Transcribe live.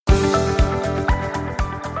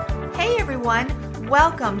everyone.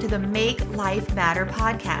 Welcome to the Make Life Matter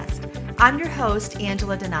podcast. I'm your host,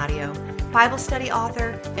 Angela Donadio, Bible study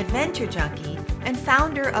author, adventure junkie, and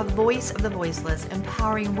founder of Voice of the Voiceless,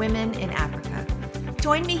 empowering women in Africa.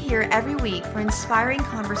 Join me here every week for inspiring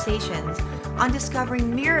conversations on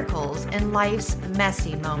discovering miracles in life's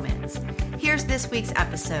messy moments. Here's this week's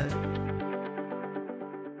episode.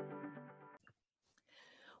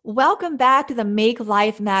 Welcome back to the Make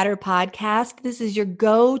Life Matter podcast. This is your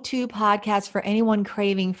go-to podcast for anyone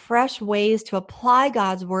craving fresh ways to apply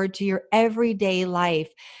God's word to your everyday life.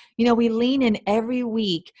 You know, we lean in every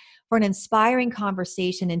week for an inspiring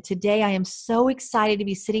conversation, and today I am so excited to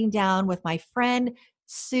be sitting down with my friend,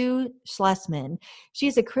 Sue Schlesman. She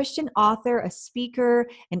is a Christian author, a speaker,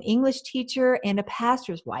 an English teacher, and a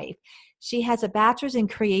pastor's wife. She has a bachelor's in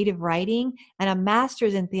creative writing and a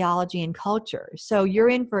master's in theology and culture. So you're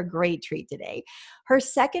in for a great treat today. Her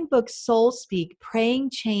second book, Soul Speak,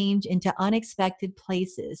 Praying Change into Unexpected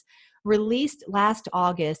Places, released last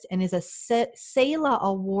August and is a Selah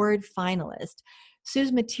Award finalist.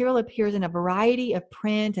 Sue's material appears in a variety of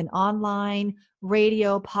print and online,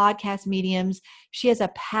 radio, podcast mediums. She has a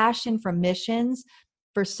passion for missions,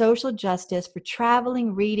 for social justice, for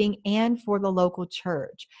traveling, reading, and for the local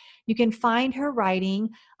church. You can find her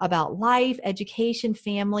writing about life, education,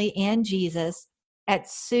 family, and Jesus at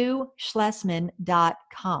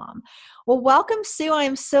SueSchlesman.com. Well, welcome, Sue. I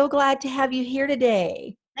am so glad to have you here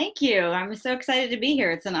today. Thank you. I'm so excited to be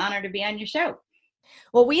here. It's an honor to be on your show.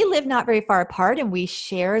 Well, we live not very far apart and we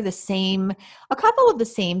share a couple of the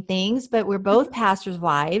same things, but we're both pastors'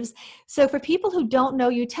 wives. So for people who don't know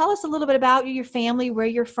you, tell us a little bit about you, your family, where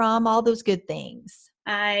you're from, all those good things.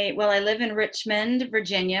 I live in Richmond,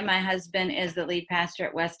 Virginia. My husband is the lead pastor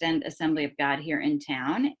at West End Assembly of God here in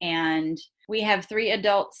town. And we have 3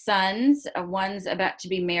 adult sons. One's about to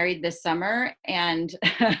be married this summer. And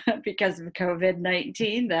because of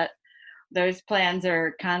COVID-19, those plans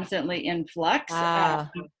are constantly in flux.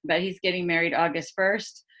 But he's getting married August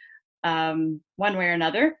 1st, one way or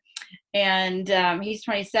another. And he's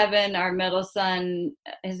 27. Our middle son,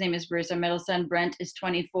 his name is Bruce. Our middle son, Brent, is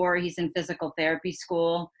 24. He's in physical therapy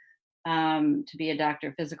school to be a doctor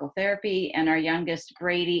of physical therapy. And our youngest,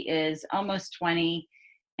 Brady, is almost 20.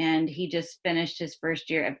 And he just finished his first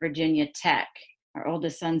year at Virginia Tech. Our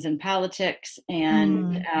oldest son's in politics.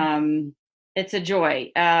 And it's a joy.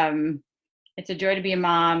 It's a joy to be a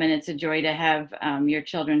mom, and it's a joy to have your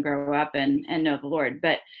children grow up and know the Lord.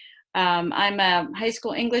 But I'm a high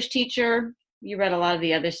school English teacher. You read a lot of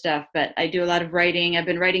the other stuff, but I do a lot of writing. I've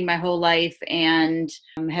been writing my whole life and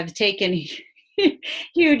have taken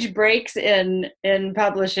huge breaks in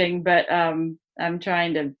publishing, but I'm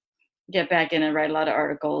trying to get back in and write a lot of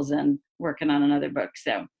articles and working on another book.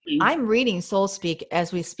 So I'm reading Soul Speak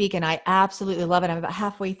as we speak, and I absolutely love it. I'm about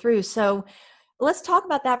halfway through. So let's talk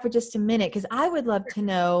about that for just a minute, because I would love to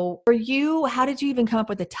know, for you, how did you even come up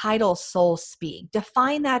with the title Soul Speak?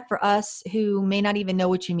 Define that for us who may not even know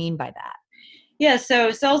what you mean by that. Yeah, so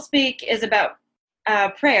Soul Speak is about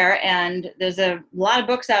prayer, and there's a lot of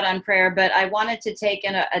books out on prayer, but I wanted to take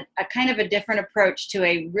a kind of a different approach to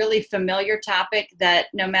a really familiar topic that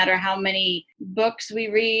no matter how many books we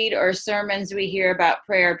read or sermons we hear about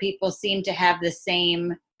prayer, people seem to have the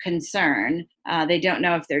same concern. They don't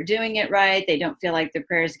know if they're doing it right. They don't feel like their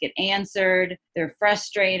prayers get answered. They're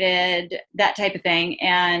frustrated, that type of thing.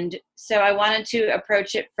 And so I wanted to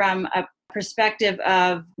approach it from a perspective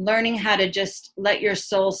of learning how to just let your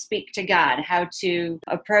soul speak to God, how to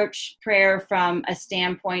approach prayer from a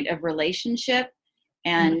standpoint of relationship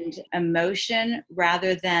and emotion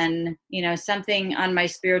rather than, something on my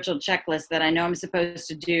spiritual checklist that I know I'm supposed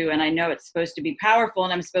to do, and I know it's supposed to be powerful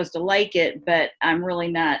and I'm supposed to like it, but I'm really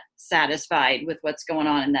not satisfied with what's going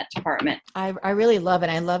on in that department. I really love it.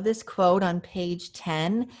 I love this quote on page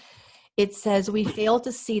 10. It says, "We fail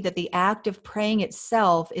to see that the act of praying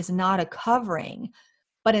itself is not a covering,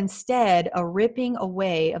 but instead a ripping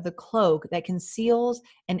away of the cloak that conceals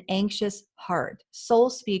an anxious heart. Soul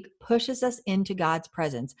Speak pushes us into God's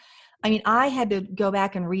presence." I mean, I had to go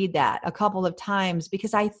back and read that a couple of times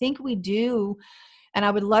because I think we do, and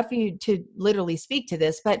I would love for you to literally speak to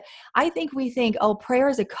this, but I think we think, oh, prayer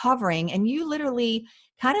is a covering, and you literally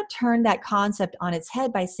kind of turned that concept on its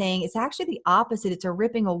head by saying it's actually the opposite. It's a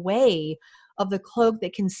ripping away of the cloak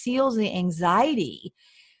that conceals the anxiety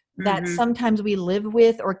that sometimes we live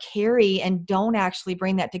with or carry and don't actually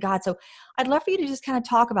bring that to God. So I'd love for you to just kind of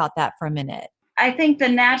talk about that for a minute. I think the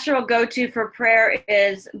natural go-to for prayer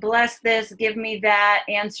is bless this, give me that,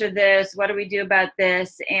 answer this, what do we do about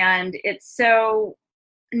this? And it's so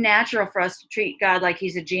natural for us to treat God like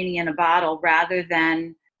he's a genie in a bottle rather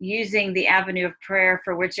than using the avenue of prayer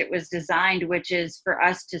for which it was designed, which is for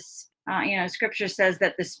us to scripture says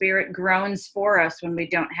that the Spirit groans for us when we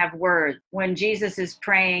don't have words. When Jesus is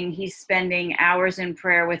praying, he's spending hours in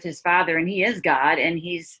prayer with his Father, and he is God, and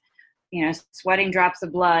he's sweating drops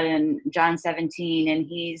of blood in John 17, and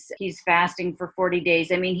he's fasting for 40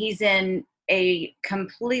 days. I mean, he's in a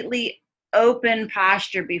completely open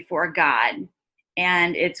posture before God,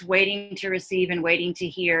 and it's waiting to receive and waiting to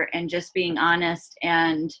hear and just being honest.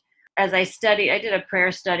 And as I did a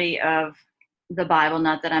prayer study of the Bible,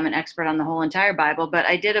 not that I'm an expert on the whole entire Bible, but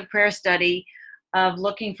I did a prayer study of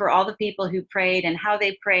looking for all the people who prayed and how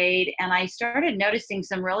they prayed. And I started noticing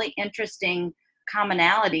some really interesting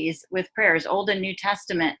commonalities with prayers, Old and New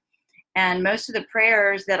Testament. And most of the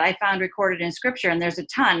prayers that I found recorded in scripture, and there's a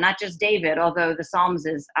ton, not just David, although the Psalms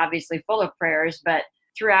is obviously full of prayers, but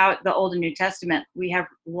throughout the Old and New Testament, we have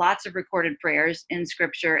lots of recorded prayers in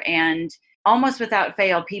scripture. And almost without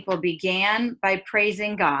fail, people began by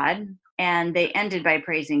praising God and they ended by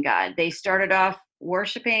praising God. They started off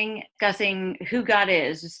worshiping, discussing who God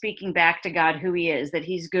is, speaking back to God who he is, that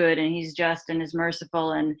he's good and he's just and is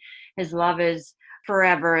merciful and his love is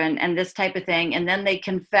forever and this type of thing. And then they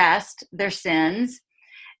confessed their sins.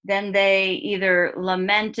 Then they either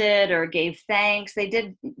lamented or gave thanks. They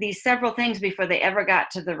did these several things before they ever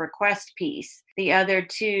got to the request piece. The other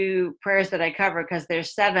two prayers that I cover, because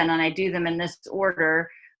there's 7 and I do them in this order: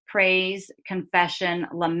 praise, confession,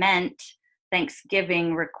 lament,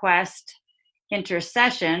 thanksgiving, request,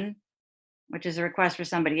 intercession, which is a request for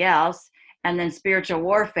somebody else, and then spiritual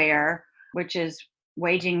warfare, which is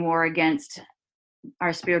waging war against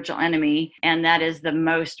our spiritual enemy. And that is the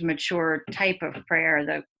most mature type of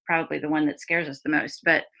prayer, probably the one that scares us the most.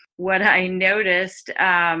 But what I noticed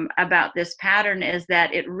about this pattern is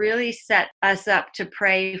that it really set us up to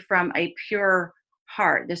pray from a pure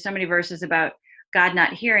heart. There's so many verses about God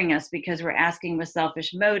not hearing us because we're asking with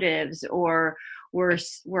selfish motives, or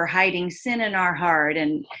we're hiding sin in our heart.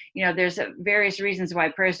 And, there's various reasons why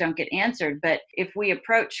prayers don't get answered. But if we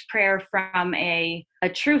approach prayer from a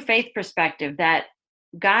true faith perspective, that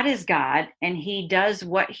God is God and he does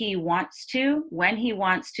what he wants to, when he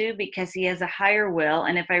wants to, because he has a higher will.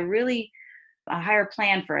 And a higher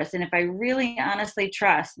plan for us. And if I really honestly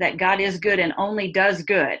trust that God is good and only does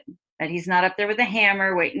good, that he's not up there with a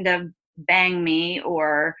hammer waiting to bang me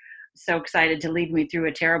or so excited to lead me through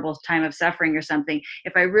a terrible time of suffering or something.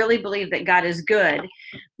 If I really believe that God is good,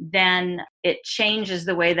 then it changes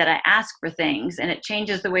the way that I ask for things, and it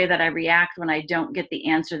changes the way that I react when I don't get the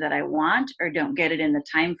answer that I want or don't get it in the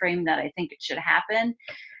time frame that I think it should happen.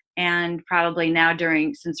 And probably now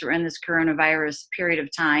since we're in this coronavirus period of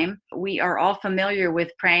time, we are all familiar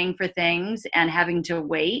with praying for things and having to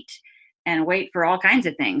wait for all kinds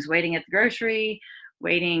of things, waiting at the grocery,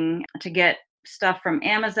 waiting to get stuff from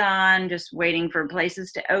Amazon, just waiting for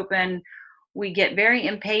places to open. We get very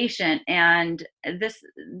impatient, and this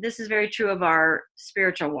is very true of our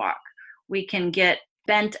spiritual walk. We can get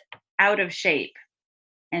bent out of shape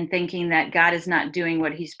and thinking that God is not doing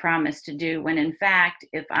what he's promised to do, when in fact,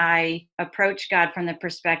 if I approach God from the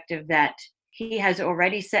perspective that he has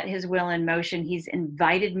already set his will in motion, he's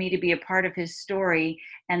invited me to be a part of his story,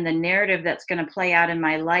 and the narrative that's going to play out in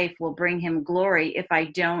my life will bring him glory if I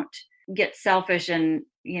don't get selfish and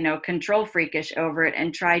control freakish over it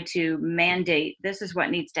and try to mandate this is what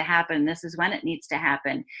needs to happen, this is when it needs to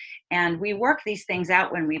happen. And we work these things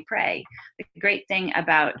out when we pray. The great thing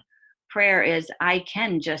about prayer is I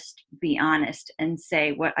can just be honest and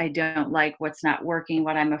say what I don't like, what's not working,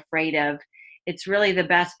 what I'm afraid of. It's really the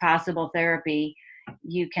best possible therapy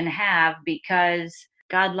you can have, because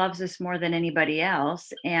God loves us more than anybody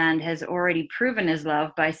else and has already proven his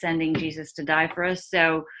love by sending Jesus to die for us.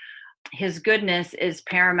 So his goodness is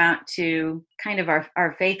paramount to kind of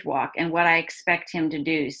our faith walk and what I expect him to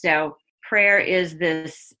do. So prayer is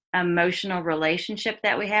this emotional relationship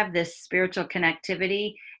that we have, this spiritual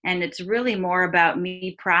connectivity. And it's really more about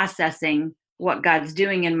me processing what God's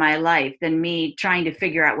doing in my life than me trying to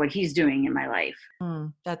figure out what he's doing in my life.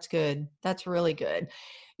 That's good. That's really good.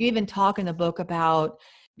 You even talk in the book about,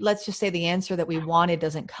 let's just say the answer that we wanted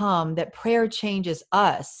doesn't come, that prayer changes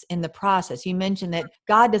us in the process. You mentioned that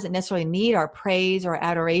God doesn't necessarily need our praise or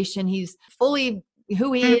adoration. He's fully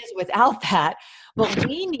who he is without that. But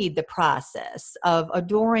we need the process of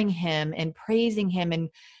adoring him and praising him and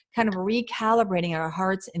kind of recalibrating our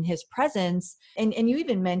hearts in his presence. And you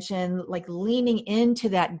even mentioned like leaning into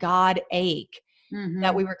that God ache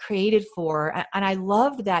that we were created for. And I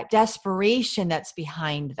loved that desperation that's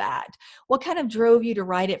behind that. What kind of drove you to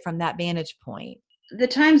write it from that vantage point? The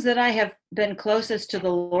times that I have been closest to the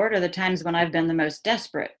Lord are the times when I've been the most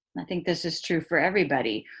desperate. I think this is true for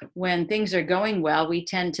everybody. When things are going well, we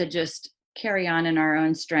tend to just carry on in our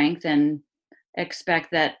own strength and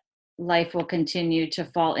expect that life will continue to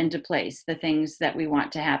fall into place. The things that we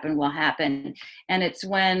want to happen will happen. And it's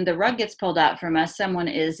when the rug gets pulled out from us, someone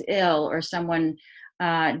is ill or someone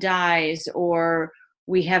dies, or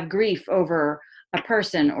we have grief over a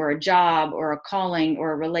person or a job or a calling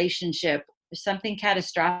or a relationship. Something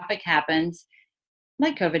catastrophic happens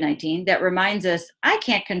like COVID-19 that reminds us I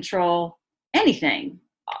can't control anything.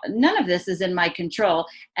 None of this is in my control.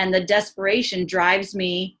 And the desperation drives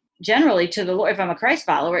me generally to the Lord. If I'm a Christ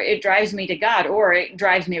follower, it drives me to God, or it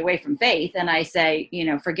drives me away from faith. And I say,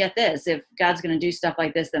 forget this. If God's going to do stuff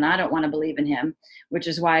like this, then I don't want to believe in him, which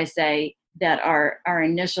is why I say that our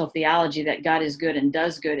initial theology that God is good and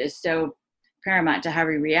does good is so paramount to how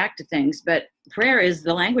we react to things. But prayer is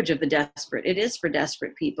the language of the desperate. It is for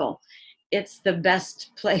desperate people. It's the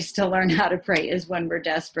best place to learn how to pray is when we're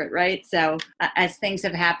desperate, right? So as things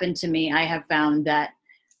have happened to me, I have found that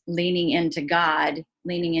leaning into God,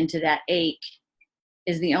 leaning into that ache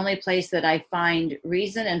is the only place that I find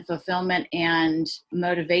reason and fulfillment and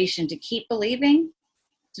motivation to keep believing,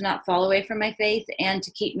 to not fall away from my faith, and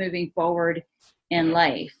to keep moving forward in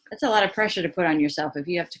life. That's a lot of pressure to put on yourself if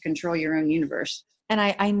you have to control your own universe. And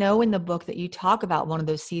I know in the book that you talk about one of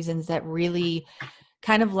those seasons that really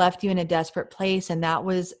kind of left you in a desperate place. And that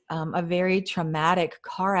was a very traumatic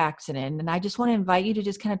car accident. And I just want to invite you to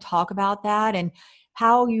just kind of talk about that and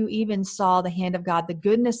how you even saw the hand of God, the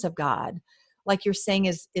goodness of God, like you're saying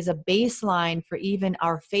is a baseline for even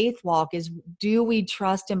our faith walk is, do we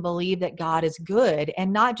trust and believe that God is good,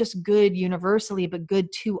 and not just good universally, but good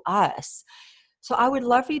to us? So I would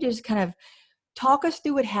love for you to just kind of talk us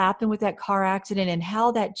through what happened with that car accident and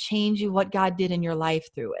how that changed you, what God did in your life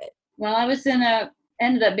through it. Well, I was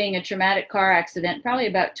ended up being a traumatic car accident probably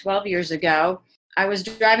about 12 years ago. I was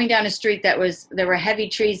driving down a street there were heavy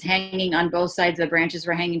trees hanging on both sides. The branches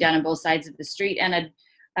were hanging down on both sides of the street, and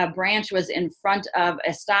a branch was in front of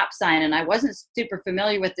a stop sign. And I wasn't super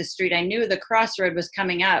familiar with the street. I knew the crossroad was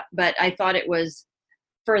coming up, but I thought it was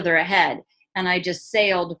further ahead. And I just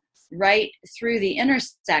sailed right through the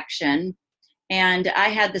intersection, and I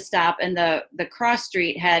had the stop, and the cross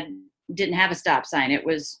street didn't have a stop sign. It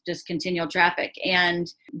was just continual traffic.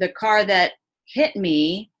 And the car that hit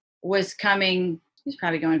me was coming, he was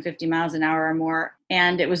probably going 50 miles an hour or more.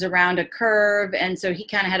 And it was around a curve. And so he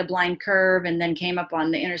kind of had a blind curve and then came up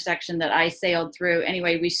on the intersection that I sailed through.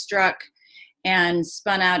 Anyway, we struck and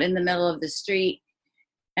spun out in the middle of the street,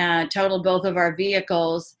 totaled both of our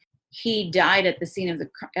vehicles. He died at the scene of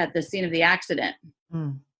the accident.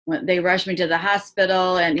 Mm. They rushed me to the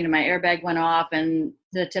hospital, and my airbag went off, and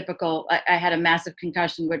the typical, I had a massive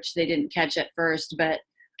concussion, which they didn't catch at first, but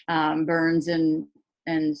burns and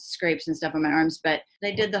scrapes and stuff on my arms. But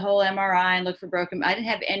they did the whole MRI and looked for broken. I didn't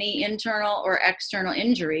have any internal or external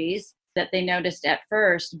injuries that they noticed at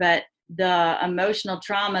first, but the emotional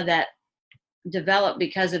trauma that developed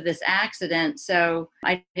because of this accident. So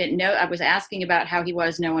I didn't know. I was asking about how he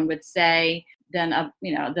was. No one would say. Then,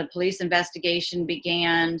 the police investigation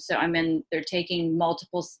began. So they're taking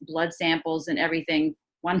multiple blood samples and everything,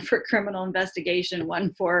 one for criminal investigation,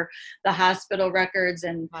 one for the hospital records.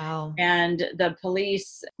 And, wow. And the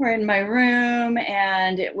police were in my room,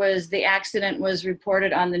 and the accident was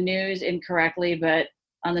reported on the news incorrectly, but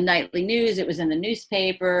on the nightly news, it was in the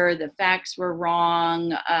newspaper. The facts were wrong.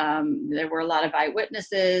 There were a lot of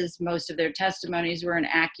eyewitnesses. Most of their testimonies were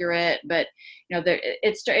inaccurate. But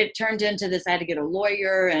it turned into this. I had to get a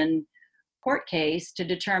lawyer and court case to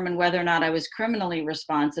determine whether or not I was criminally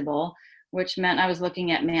responsible, which meant I was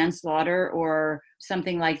looking at manslaughter or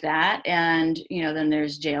something like that. And then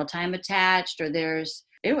there's jail time attached, or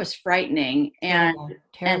it was frightening. Terrible.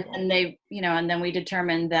 And they, and then we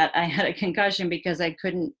determined that I had a concussion because I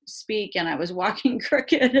couldn't speak and I was walking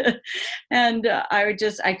crooked, and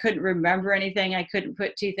I couldn't remember anything. I couldn't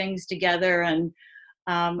put two things together. And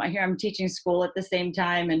I'm teaching school at the same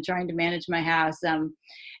time and trying to manage my house.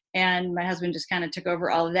 And my husband just kind of took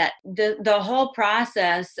over all of that. The whole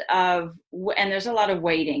process and there's a lot of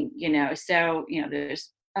waiting, so,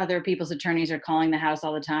 there's other people's attorneys are calling the house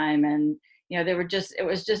all the time. And,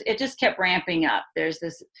 it just kept ramping up. There's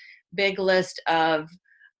this big list of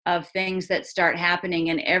things that start happening,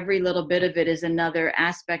 and every little bit of it is another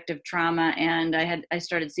aspect of trauma. And I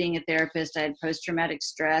started seeing a therapist. I had post-traumatic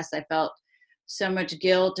stress. I felt so much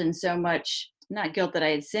guilt, and so much, not guilt that I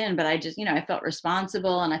had sinned, but I just, I felt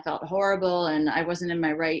responsible, and I felt horrible, and I wasn't in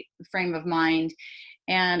my right frame of mind.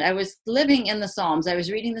 And I was living in the Psalms. I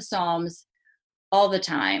was reading the Psalms all the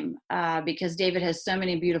time, because David has so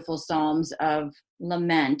many beautiful Psalms of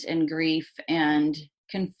lament and grief and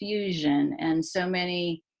confusion and so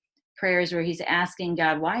many prayers where he's asking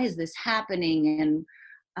God, why is this happening?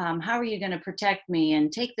 And how are you going to protect me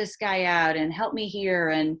and take this guy out and help me here?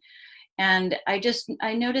 And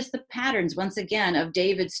I noticed the patterns once again of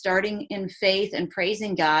David starting in faith and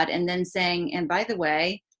praising God and then saying, and by the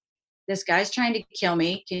way, this guy's trying to kill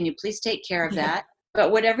me. Can you please take care of Yeah. that?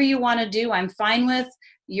 But whatever you want to do, I'm fine with.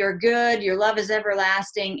 You're good. Your love is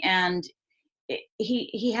everlasting. And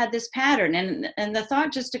he had this pattern. And the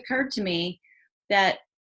thought just occurred to me that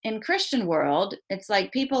in Christian world, it's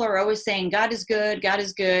like people are always saying, God is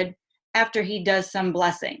good, after he does some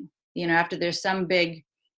blessing, after there's some big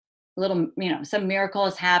little, some miracle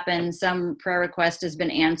has happened, some prayer request has been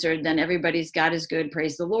answered, then everybody's God is good,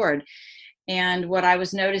 praise the Lord. And what I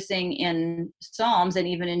was noticing in Psalms and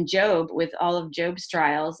even in Job with all of Job's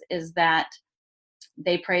trials is that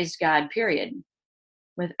they praised God, period,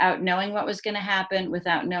 without knowing what was going to happen,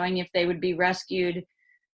 without knowing if they would be rescued,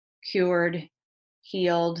 cured,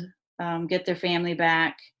 healed, get their family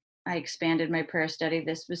back. I expanded my prayer study.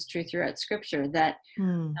 This was true throughout Scripture, that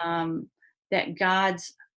that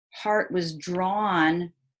God's heart was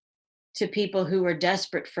drawn to people who were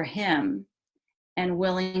desperate for him and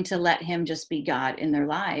willing to let him just be God in their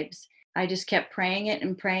lives. I just kept praying it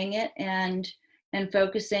and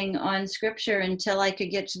focusing on Scripture until I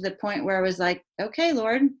could get to the point where I was like, okay,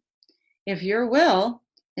 Lord, if your will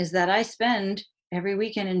is that I spend every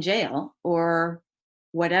weekend in jail or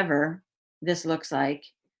whatever this looks like,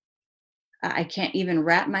 I can't even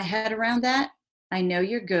wrap my head around that. I know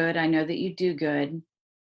you're good. I know that you do good.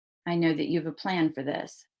 I know that you have a plan for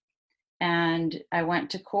this. And I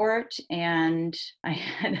went to court and I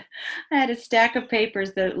had a stack of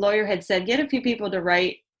papers. The lawyer had said, get a few people to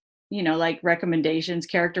write, like recommendations,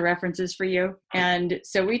 character references for you. And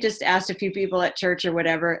so we just asked a few people at church or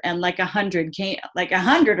whatever, and like 100 came, like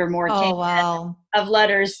 100 or more came wow. of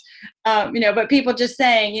letters, but people just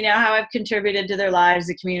saying, how I've contributed to their lives,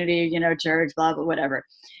 the community, church, blah, blah, whatever.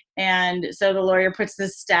 And so the lawyer puts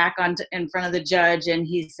this stack in front of the judge, and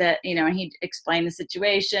he said, and he explained the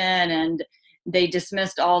situation, and they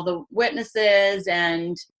dismissed all the witnesses,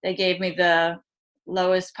 and they gave me the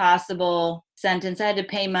lowest possible sentence. I had to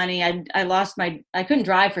pay money. I couldn't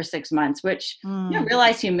drive for 6 months, which you don't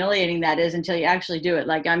realize humiliating that is until you actually do it.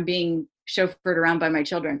 Like I'm being chauffeured around by my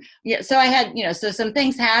children. Yeah. So I had, so some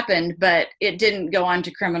things happened, but it didn't go on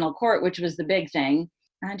to criminal court, which was the big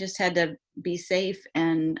I just had to be safe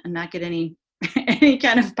and not get any any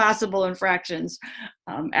kind of possible infractions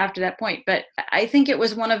after that point. But I think it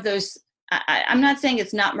was one of those. I'm not saying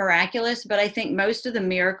it's not miraculous, but I think most of the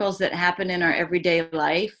miracles that happen in our everyday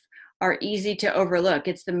life are easy to overlook.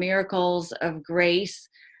 It's the miracles of grace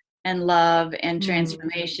and love and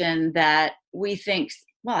transformation that we think,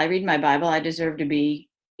 well, I read my Bible, I deserve to be,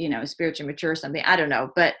 spiritually mature or something. I don't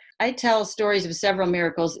know. But I tell stories of several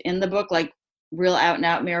miracles in the book, like real out and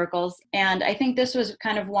out miracles. And I think this was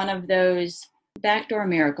kind of one of those backdoor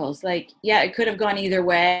miracles. Like, yeah, it could have gone either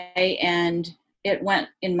way and it went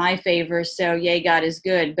in my favor. So yay, God is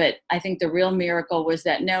good. But I think the real miracle was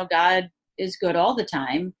that no, God is good all the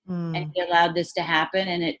time. And he allowed this to happen,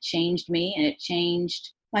 and it changed me and it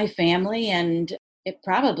changed my family. And it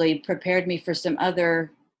probably prepared me for some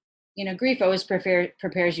other, grief always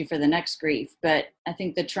prepares you for the next grief. But I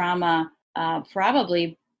think the trauma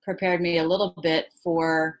probably prepared me a little bit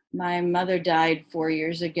for my mother died 4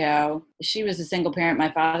 years ago. She was a single parent.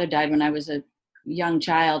 My father died when I was a young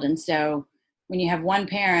child. And so when you have one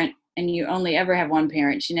parent and you only ever have one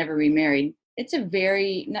parent, she never remarried. It's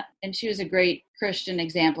and she was a great Christian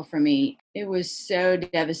example for me. It was so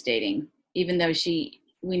devastating, even though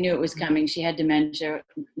we knew it was coming. She had dementia.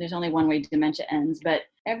 There's only one way dementia ends, but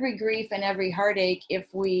every grief and every heartache, if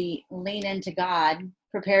we lean into God,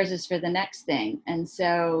 prepares us for the next thing. And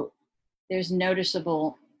so there's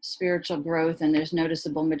noticeable spiritual growth, and there's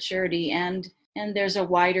noticeable maturity, and there's a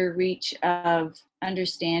wider reach of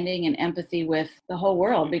understanding and empathy with the whole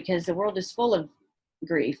world, because the world is full of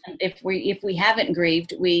grief. If we haven't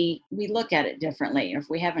grieved, we look at it differently. If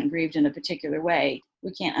we haven't grieved in a particular way,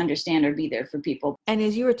 we can't understand or be there for people. And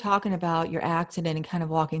as you were talking about your accident and kind of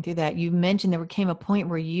walking through that, you mentioned there came a point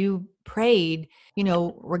where you prayed,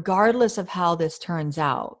 regardless of how this turns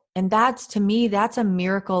out. And to me, that's a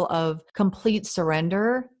miracle of complete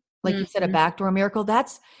surrender. Like you said, a backdoor miracle.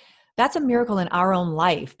 That's a miracle in our own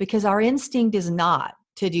life, because our instinct is not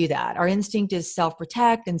to do that. Our instinct is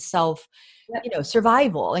self-protect and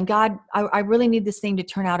survival. And God, I really need this thing to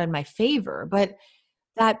turn out in my favor. But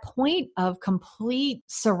that point of complete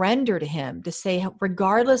surrender to him, to say,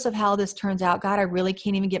 regardless of how this turns out, God, I really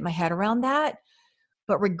can't even get my head around that.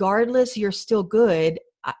 But regardless, you're still good.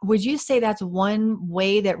 would you say that's one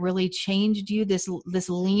way that really changed you, this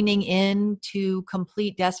leaning in to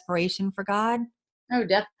complete desperation for God? Oh,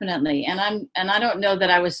 definitely. And I don't know that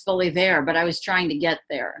I was fully there, but I was trying to get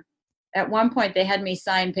there. At one point they had me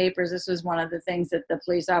sign papers. This was one of the things that the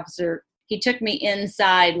police officer, he took me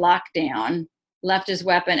inside lockdown, left his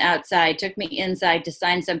weapon outside, took me inside to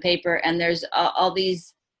sign some paper, and there's all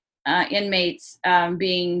these inmates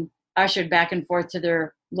being ushered back and forth to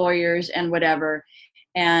their lawyers and whatever.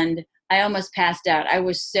 And I almost passed out. I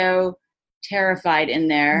was so terrified in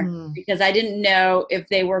there Mm. because I didn't know if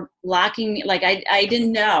they were locking me. Like I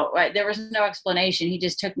didn't know. There was no explanation. He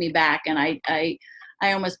just took me back, and I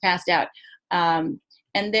almost passed out.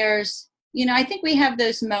 And there's, I think we have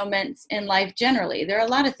those moments in life generally. There are a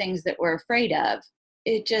lot of things that we're afraid of.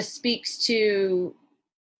 It just speaks to,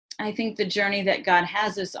 I think, the journey that God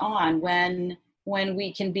has us on when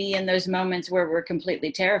we can be in those moments where we're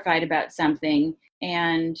completely terrified about something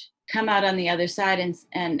and come out on the other side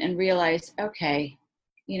and realize, okay,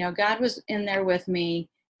 God was in there with me.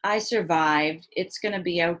 I survived. It's going to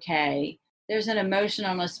be okay. There's an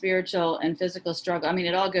emotional, a spiritual, and physical struggle. I mean,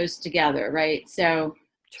 it all goes together, right? So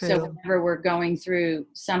True. whenever we're going through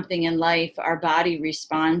something in life, our body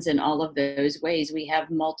responds in all of those ways. We have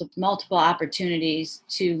multiple opportunities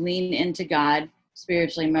to lean into God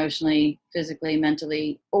spiritually, emotionally, physically,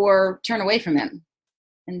 mentally, or turn away from him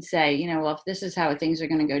and say, well, if this is how things are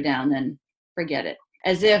going to go down, then forget it.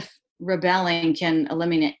 As if rebelling can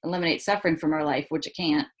eliminate suffering from our life, which it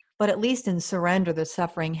can't. But at least in surrender, the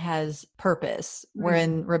suffering has purpose. Where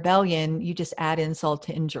in rebellion, you just add insult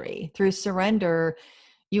to injury. Through surrender,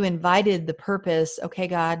 you invited the purpose. Okay,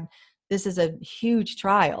 God, this is a huge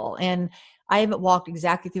trial. And I haven't walked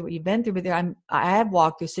exactly through what you've been through, but I have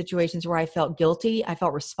walked through situations where I felt guilty. I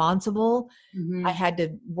felt responsible. Mm-hmm. I had to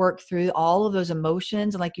work through all of those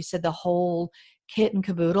emotions. And like you said, the whole kit and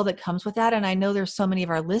caboodle that comes with that. And I know there's so many of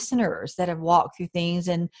our listeners that have walked through things,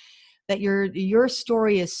 and that your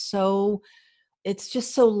story is so, it's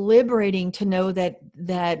just so liberating to know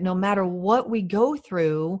that no matter what we go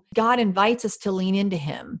through, God invites us to lean into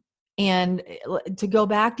him. And to go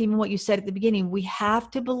back to even what you said at the beginning, we have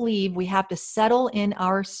to believe, we have to settle in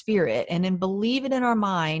our spirit and then believe it in our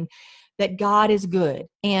mind that God is good.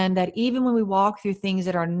 And that even when we walk through things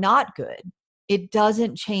that are not good, it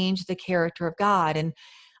doesn't change the character of God. And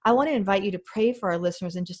I want to invite you to pray for our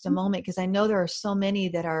listeners in just a moment, because I know there are so many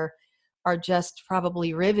that are just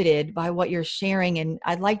probably riveted by what you're sharing. And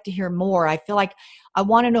I'd like to hear more. I feel like I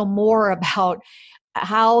want to know more about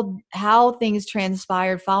how things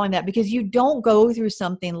transpired following that, because you don't go through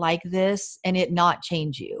something like this and it not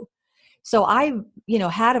change you. So I,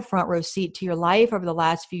 had a front row seat to your life over the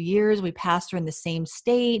last few years. We pastor in the same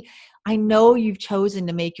state. I know you've chosen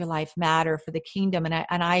to make your life matter for the kingdom.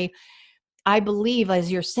 And I believe,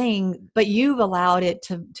 as you're saying, but you've allowed it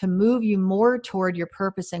to move you more toward your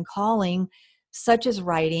purpose and calling, such as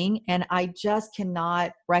writing. And I just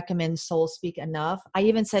cannot recommend Soul Speak enough. I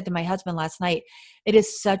even said to my husband last night, it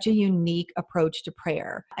is such a unique approach to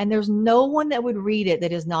prayer. And there's no one that would read it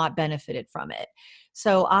that has not benefited from it.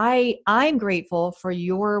 So I'm grateful for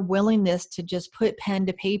your willingness to just put pen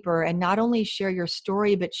to paper and not only share your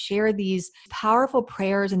story, but share these powerful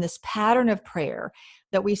prayers and this pattern of prayer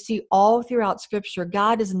that we see all throughout Scripture.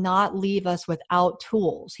 God does not leave us without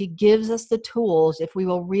tools. He gives us the tools if we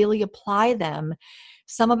will really apply them.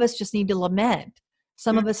 Some of us just need to lament.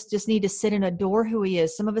 Some of us just need to sit and adore who he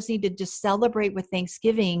is. Some of us need to just celebrate with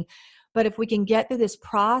thanksgiving. But if we can get through this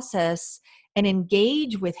process and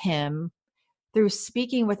engage with him through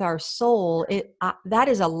speaking with our soul, that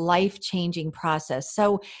is a life-changing process.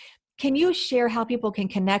 So can you share how people can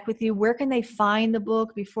connect with you? Where can they find the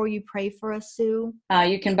book before you pray for us, Sue?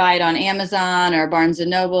 You can buy it on Amazon or Barnes and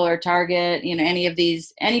Noble or Target. Any of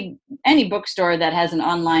these, any bookstore that has an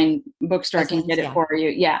online bookstore can get it for you.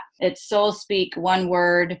 Yeah, it's Soul Speak, one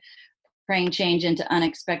word, praying change into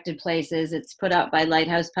unexpected places. It's put out by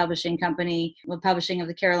Lighthouse Publishing Company, with Publishing of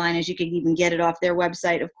the Carolinas. You can even get it off their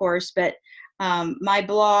website, of course. But my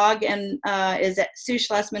blog is at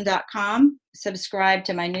SueSchlesman.com. Subscribe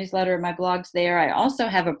to my newsletter, my blog's there. I also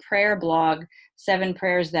have a prayer blog,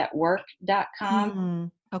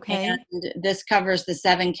 7prayersthatwork.com. Okay. And this covers the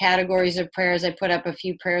 7 categories of prayers. I put up a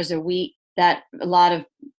few prayers a week that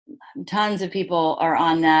tons of people are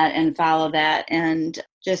on that and follow that. And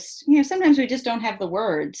just, sometimes we just don't have the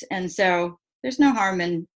words. And so there's no harm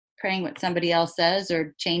in praying what somebody else says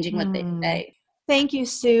or changing what they say. Thank you,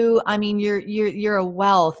 Sue. I mean, you're a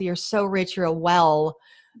wealth. You're so rich. You're a well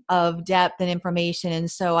of depth and information. And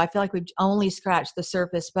so I feel like we've only scratched the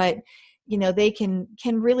surface, but they can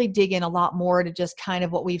really dig in a lot more to just kind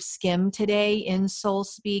of what we've skimmed today in Soul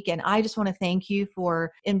Speak. And I just want to thank you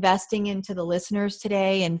for investing into the listeners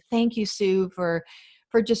today. And thank you, Sue, for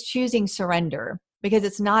just choosing surrender, because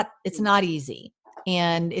it's not easy.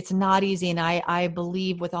 And it's not easy. And I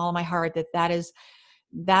believe with all of my heart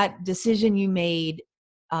that decision you made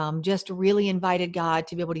just really invited God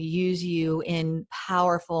to be able to use you in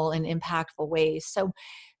powerful and impactful ways. So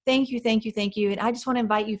thank you, thank you, thank you. And I just want to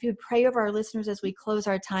invite you, if you would pray over our listeners as we close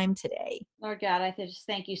our time today. Lord God, I just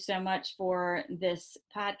thank you so much for this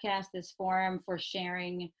podcast, this forum, for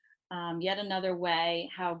sharing yet another way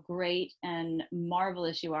how great and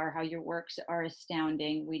marvelous you are, how your works are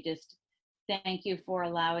astounding. We just thank you for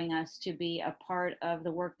allowing us to be a part of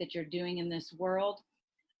the work that you're doing in this world.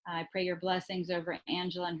 I pray your blessings over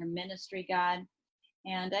Angela and her ministry, God.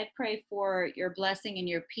 And I pray for your blessing and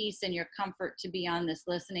your peace and your comfort to be on this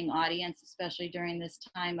listening audience, especially during this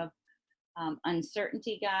time of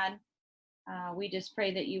uncertainty, God. We just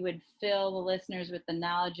pray that you would fill the listeners with the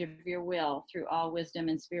knowledge of your will through all wisdom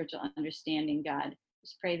and spiritual understanding, God.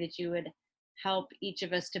 Just pray that you would help each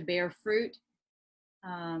of us to bear fruit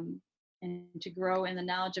and to grow in the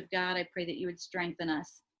knowledge of God. I pray that you would strengthen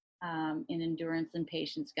us in endurance and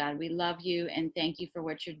patience, God. We love you and thank you for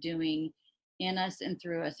what you're doing in us and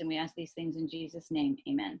through us. And we ask these things in Jesus' name.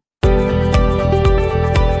 Amen.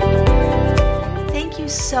 Thank you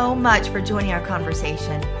so much for joining our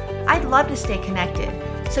conversation. I'd love to stay connected,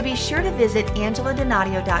 so be sure to visit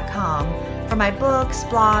angeladonadio.com for my books,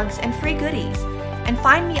 blogs, and free goodies. And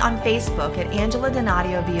find me on Facebook at Angela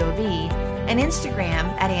Donadio BOV and Instagram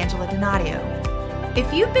at Angela Donadio.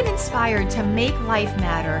 If you've been inspired to make life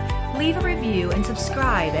matter, leave a review and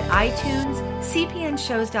subscribe at iTunes,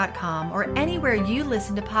 cpnshows.com, or anywhere you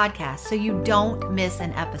listen to podcasts so you don't miss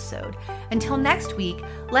an episode. Until next week,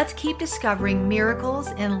 let's keep discovering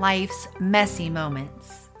miracles in life's messy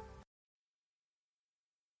moments.